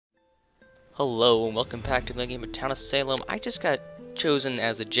Hello and welcome back to the game of Town of Salem. I just got chosen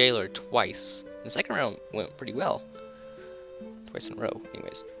as a jailer twice. The second round went pretty well. Twice in a row,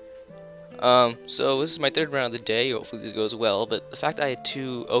 anyways. So this is my third round of the day. Hopefully this goes well, but the fact that I had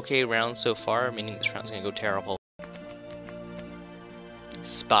two okay rounds so far, meaning this round's gonna go terrible.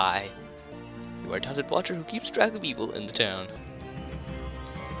 Spy. You are a talented watcher who keeps track of evil in the town.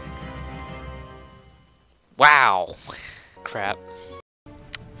 Wow! Crap.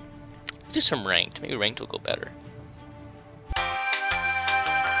 Let's do some ranked. Maybe ranked will go better.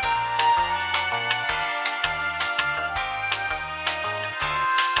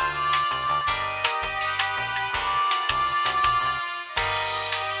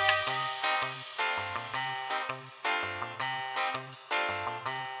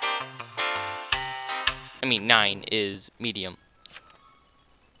 I mean, 9 is medium.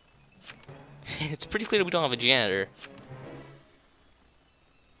 It's pretty clear that we don't have a janitor.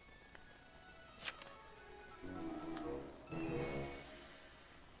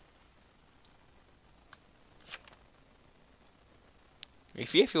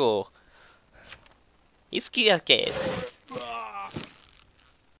 Fearful. It's Shotcut.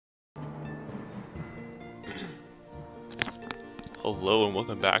 Hello and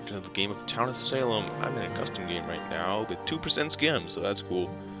welcome back to the game of Town of Salem. I'm in a custom game right now with 2% skim, so that's cool.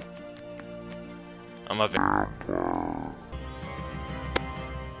 I'm a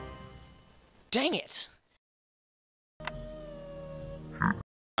Dang it!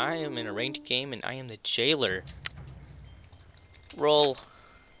 I am in a ranked game and I am the jailer. Roll.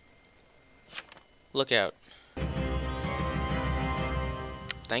 Look out.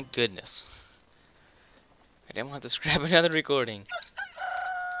 Thank goodness. I didn't want to scrap another recording.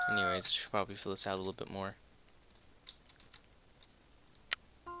 Anyways, I should probably fill this out a little bit more.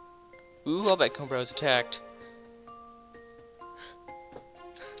 Ooh, I'll bet Cobra was attacked.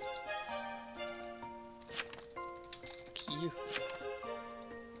 You.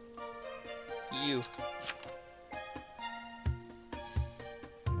 You.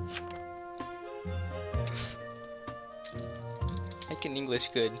 I can English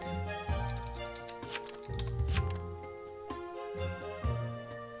good.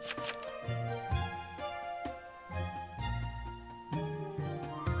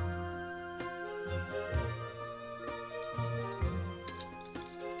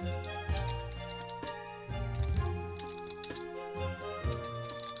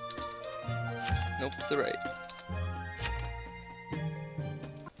 Nope, to the right.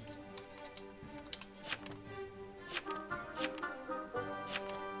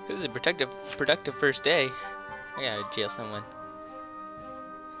 This is a productive first day. I gotta jail someone.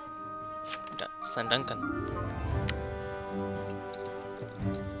 Slam Duncan.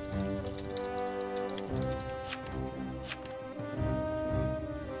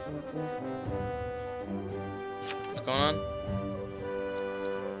 What's going on?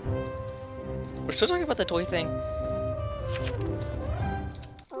 We're still talking about the toy thing.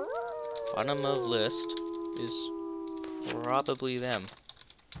 Bottom of list is probably them.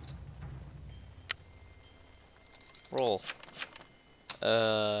 Roll.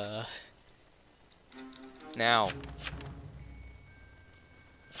 Now.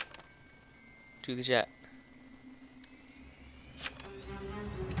 To the jet.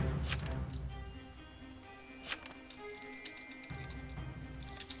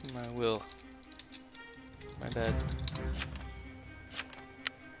 My will. My bad.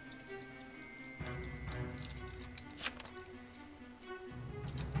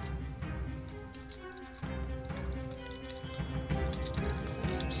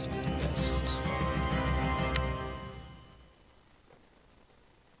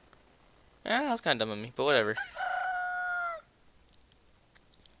 Yeah, that was kind of dumb of me, but whatever.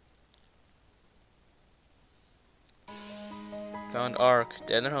 Found Ark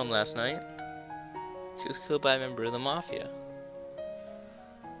dead at home last night. She was killed by a member of the Mafia.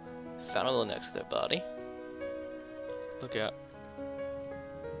 Found a little next to their body. Look out.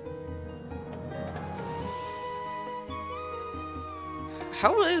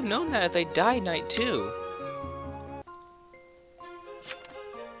 How would I have known that if they died night 2?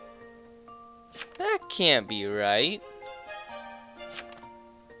 That can't be right.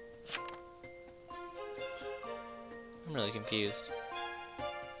 I'm really confused.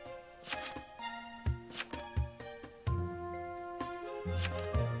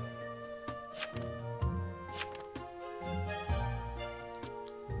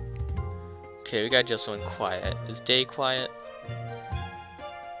 Okay, we got just someone quiet. Is Day quiet?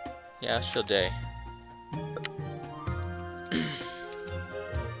 Yeah, it's still Day.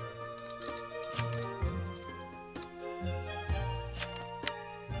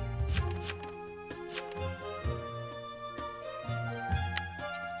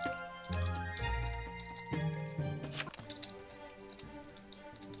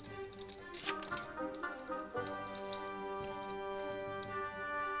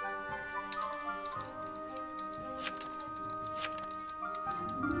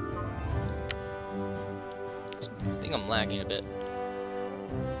 think I'm lagging a bit.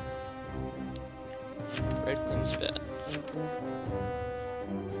 Red Wings vet.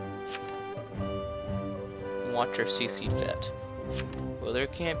 Watcher CC vet. Well, there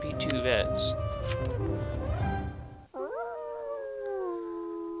can't be two vets.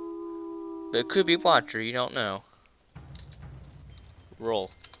 But it could be Watcher, you don't know.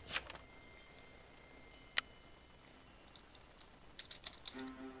 Roll.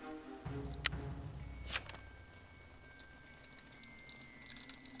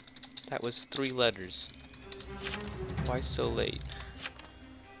 That was 3 letters. Why so late?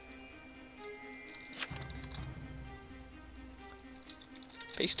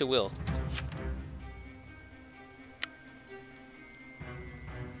 Paste to will.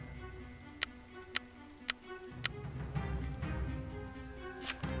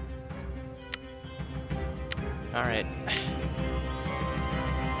 Alright.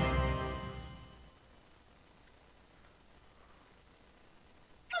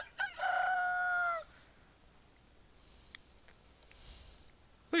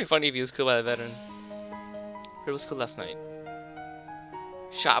 Would be funny if he was killed by a veteran. Who was killed last night?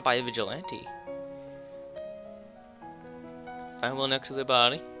 Shot by a vigilante. Find one next to the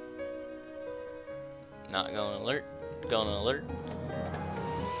body. Not going alert. Going alert.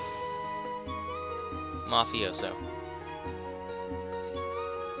 Mafioso.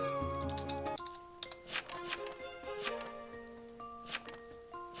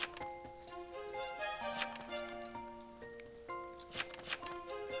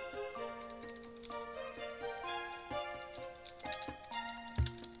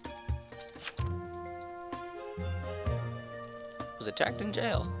 Was attacked in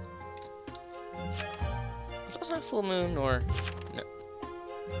jail. It's not full moon or no.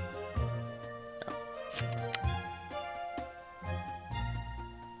 No.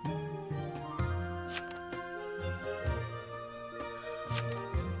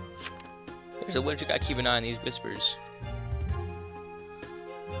 There's a witch. You gotta keep an eye on these whispers.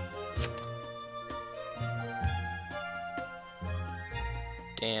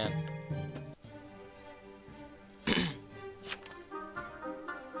 Dan.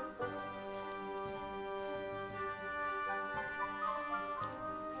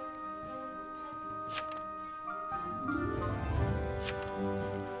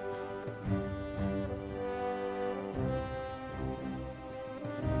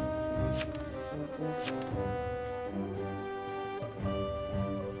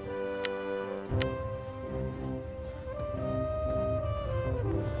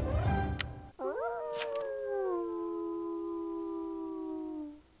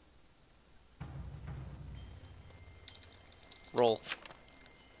 Roll.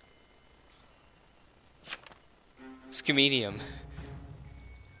 Schemedium.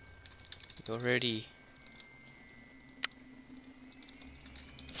 You're ready.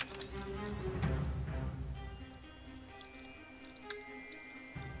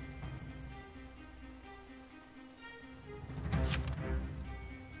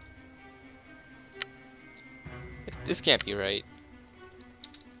 This can't be right.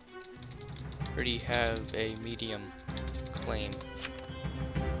 Already have a medium claim.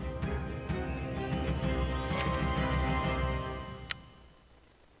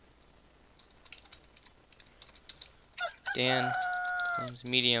 Dan claims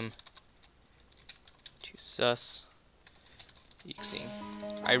medium. Too sus. Eexing.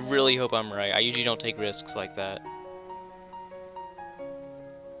 I really hope I'm right. I usually don't take risks like that.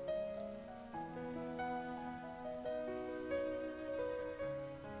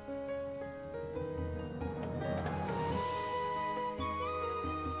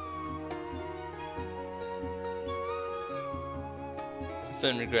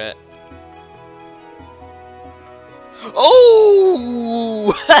 Then regret.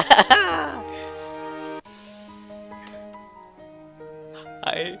 Oh!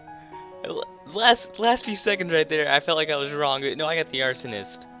 last few seconds right there, I felt like I was wrong. No, I got the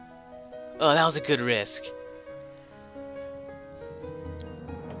arsonist. Oh, that was a good risk.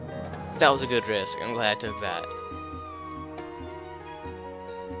 That was a good risk. I'm glad I took that.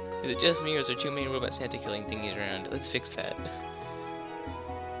 Is it just me, or is there too many robot Santa killing thingies around? Let's fix that.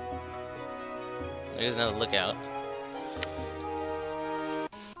 There's another lookout.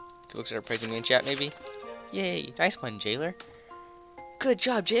 People start praising me in chat, maybe? Yay! Nice one, Jailer. Good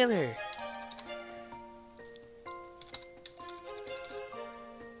job, Jailer!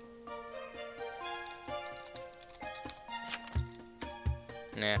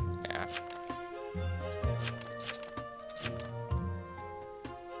 Nah.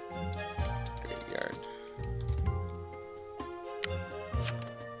 Graveyard.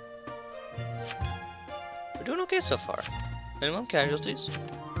 We're doing okay so far. Minimum casualties.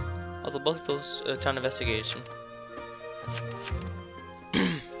 Although both of those town investigation.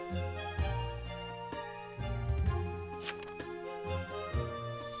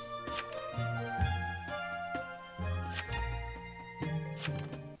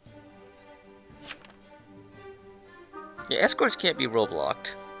 Yeah, escorts can't be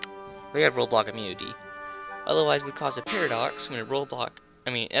role-blocked. They have role-block immunity. Otherwise, we'd cause a paradox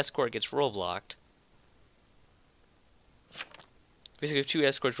when escort gets role-blocked. Basically, if two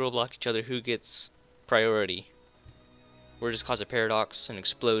escorts role-block each other, who gets priority? Or just cause a paradox, an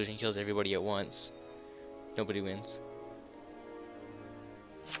explosion kills everybody at once. Nobody wins.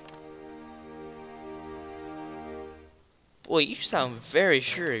 Boy, you sound very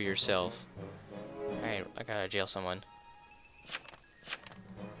sure of yourself. Alright, I gotta jail someone.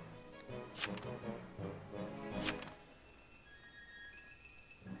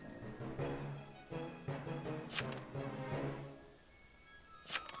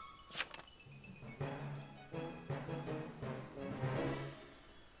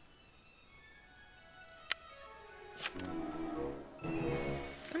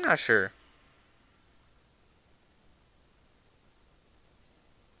 I'm not sure.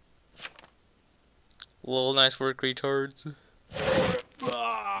 Lol, nice work, retards.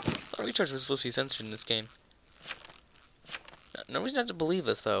 Retards were supposed to be censored in this game. No reason not to believe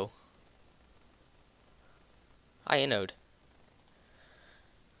us, though. I innode.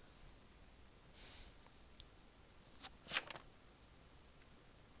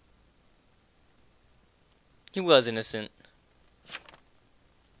 He was innocent.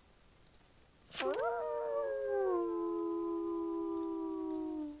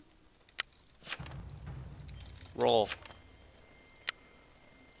 Roll.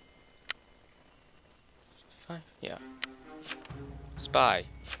 Fine. Yeah. Spy.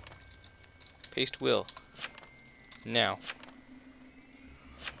 Paste will. Now.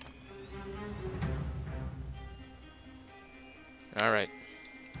 Alright.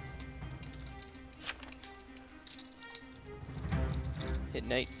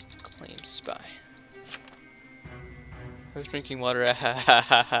 Midnight claim spy. I was drinking water.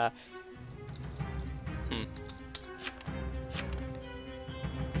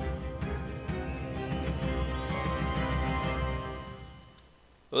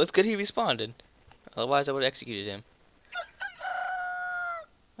 Well, it's good he responded. Otherwise, I would have executed him.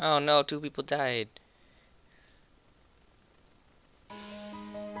 Oh no, 2 people died.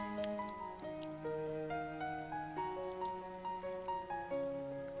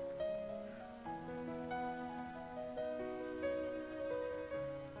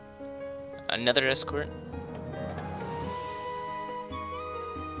 Another escort?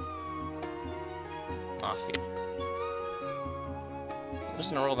 Mafia.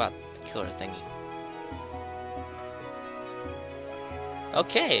 Wasn't a roll about the killer thingy.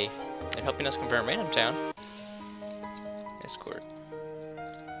 Okay, they're helping us confirm Random Town. Escort.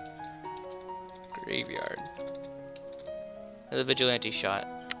 Graveyard. Another vigilante shot.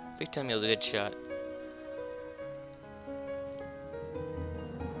 Please tell me it was a good shot.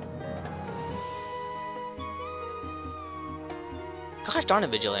 Gosh darn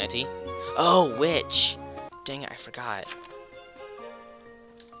it, vigilante. Oh, witch. Dang it, I forgot.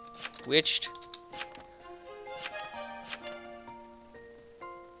 Witched.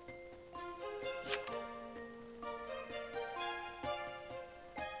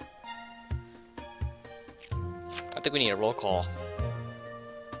 I think we need a roll call.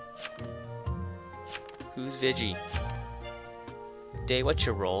 Who's Vigi? Day, what's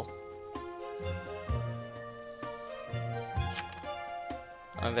your role?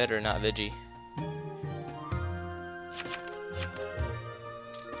 I'm veteran, not Vigi.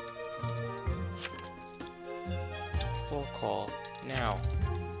 Roll call. Now.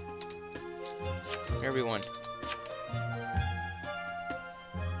 Everyone.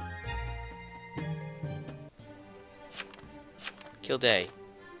 Kill Day.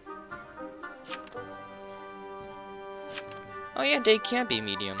 Oh yeah, Day can be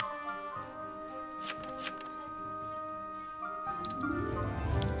medium.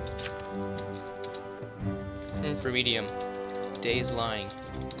 For medium. Day's lying.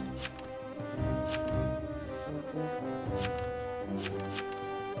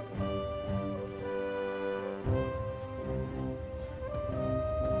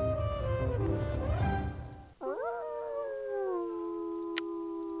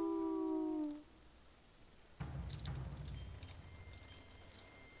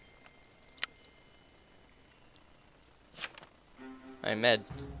 I'm med.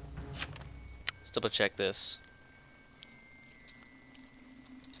 Let's double check this.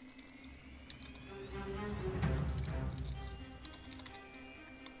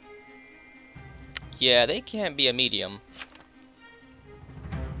 Yeah, they can't be a medium.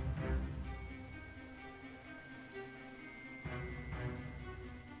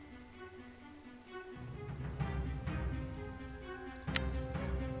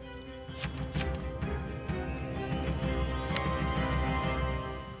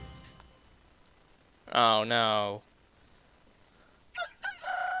 Oh no.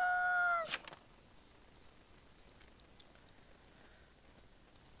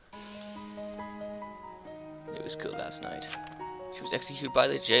 It was killed last night. She was executed by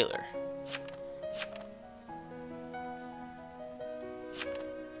the jailer.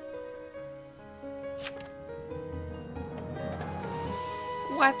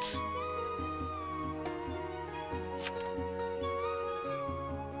 What?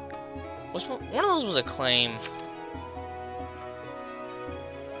 One of those was a claim.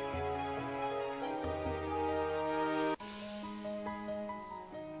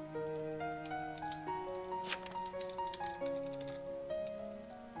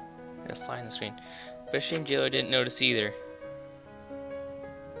 Gotta find the screen. But a shame jailer didn't notice either.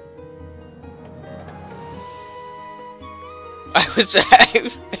 I was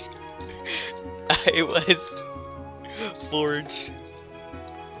forged.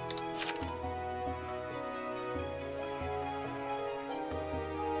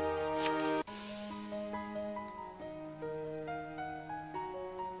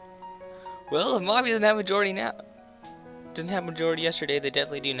 Well, if Mafia doesn't have majority now, didn't have majority yesterday, they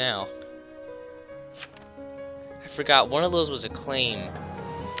definitely do now. I forgot one of those was a claim,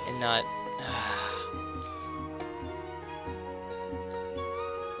 and not.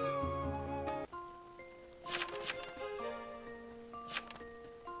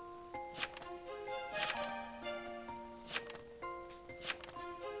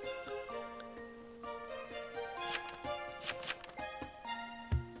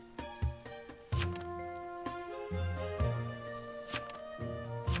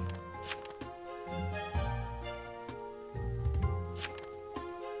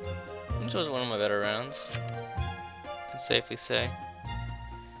 This was one of my better rounds, I can safely say.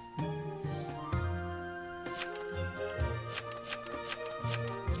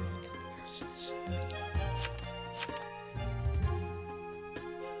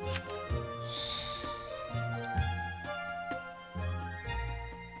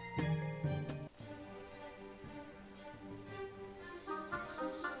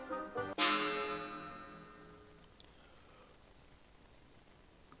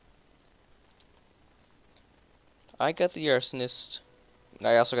 I got the arsonist, and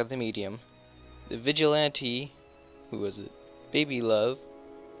I also got the medium. The vigilante, who was it? Baby Love,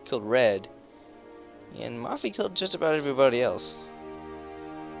 killed Red, and Mafia killed just about everybody else.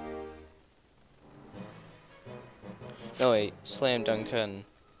 No wait, Slam Duncan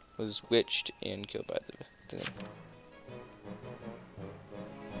was witched and killed by the thing.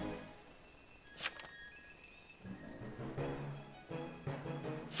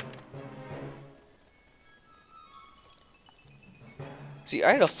 See,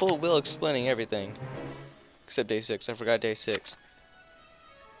 I had a full will explaining everything. Except day 6. I forgot day 6.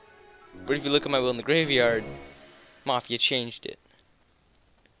 But if you look at my will in the graveyard, Mafia changed it.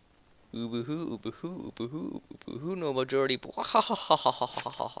 Ooba-hoo, ooba-hoo, ooba-hoo, ooba-hoo, no majority. Ha ha ha ha ha ha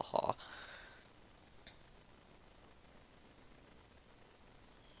ha ha ha.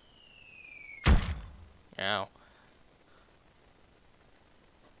 Ow.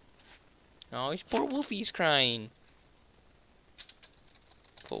 Oh, poor Wolfie's crying.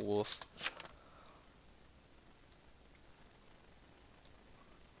 Poor wolf.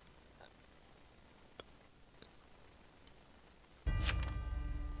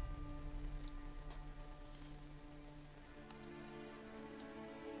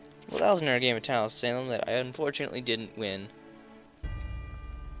 Well, that was another game of Town of Salem that I unfortunately didn't win.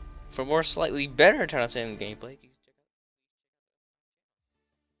 For more slightly better Town of Salem gameplay,